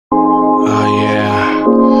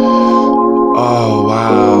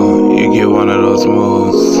one of those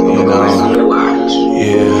moods, you know.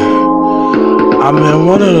 Yeah. I'm in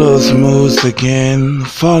one of those moods again,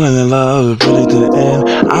 falling in love is really to the end.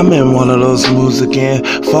 I'm in one of those moods again,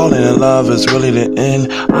 falling in love is really the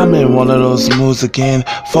end. I'm in one of those moods again,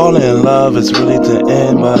 falling in love is really to the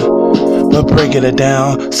end. But breaking it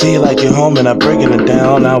down, see you like you're home and I'm breaking it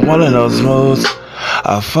down. Now one of those moods,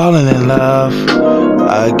 I'm falling in love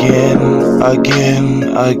again.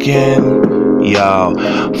 Y'all,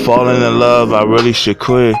 falling in love, I really should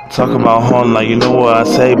quit. Talk about home like you know what I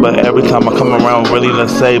say, but every time I come around, really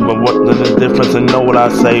let's say. But what the difference? I know what I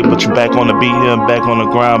say, but you back on the beat here and back on the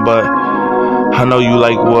grind. But I know you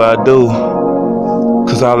like what I do,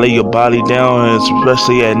 cause I lay your body down,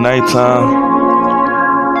 especially at nighttime,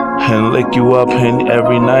 and lick you up in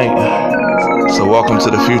every night. So welcome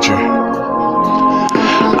to the future.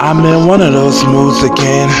 I'm in one of those moods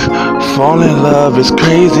again. Falling in love is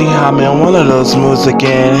crazy. I'm in one of those moods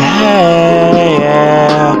again. Hey,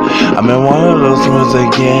 yeah. I'm in one of those moods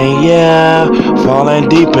again. Yeah. Falling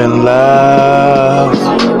deep in love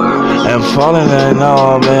and falling in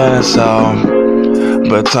all, man. So,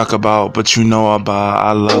 but you know about.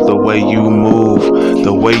 I love the way you move, and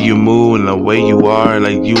the way you are,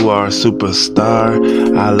 like you are a superstar.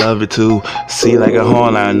 I love it too. See, like a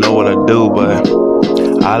horn, I know what I do, but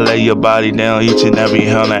I lay your body down each and every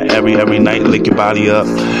every night, lick your body up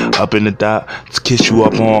in the dot, kiss you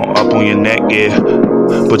up on your neck, yeah.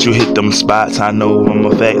 But you hit them spots, I know I'm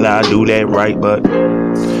a fact, now I do that right, but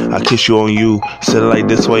I kiss you on you, said it like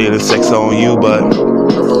this way, and the sex on you, but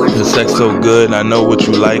the sex so good, and I know what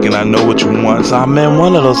you like, and I know what you want. So I'm in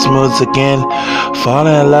one of those moods again.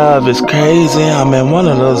 Falling in love is crazy. I'm in one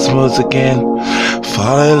of those moods again.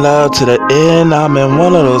 Falling in love to the end. I'm in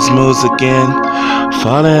one of those moods again.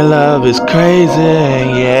 Falling in love is crazy,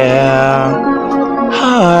 yeah.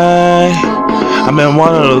 Hi. I'm in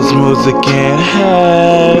one of those moods again.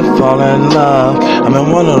 Hey, falling in love. I'm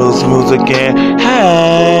in one of those moods again.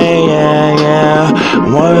 Hey, yeah.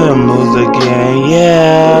 One of the moods again,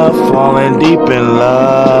 yeah. Falling deep in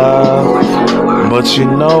love. But you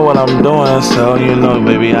know what I'm doing, so you know,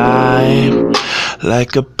 baby, I'm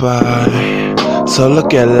like a bird. So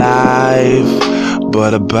look at life,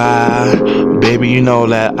 but a bird. Baby, you know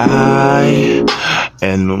that I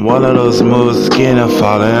and one of those moods again, I'm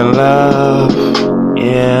falling in love,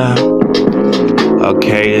 yeah.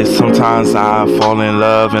 Okay, sometimes I fall in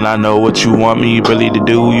love and I know what you want me really to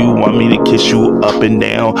do. You want me to kiss you up and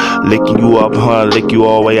down, lick you up, lick you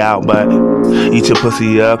all the way out, but eat your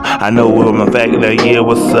pussy up. I know what my fact that, yeah,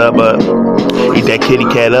 what's up, but eat that kitty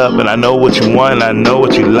cat up, and I know what you want, and I know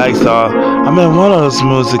what you like, so I'm in one of those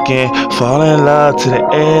moods again. Fall in love to the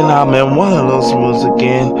end. I'm in one of those moods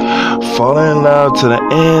again. Fall in love to the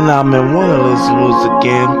end. I'm in one of those moods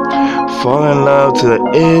again. Fall in love to the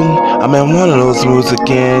end. I'm in one of those moods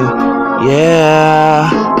again. Yeah,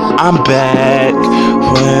 I'm back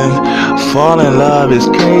when fall in love is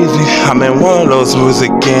crazy. I'm in one of those moods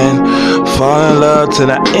again. Fall in love to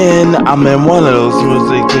the end. I'm in one of those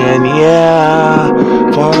moods again. Yeah,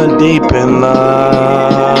 falling deep in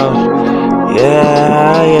love.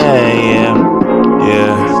 Yeah.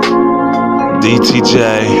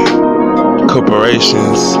 DTJ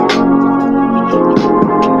Corporations,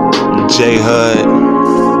 J Hud,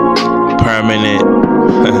 Permanent,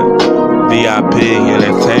 VIP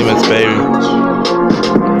Entertainments, baby.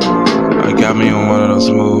 I got me on one of those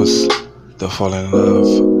moods to fall in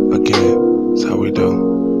love again. That's how we do.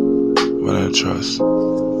 What I trust.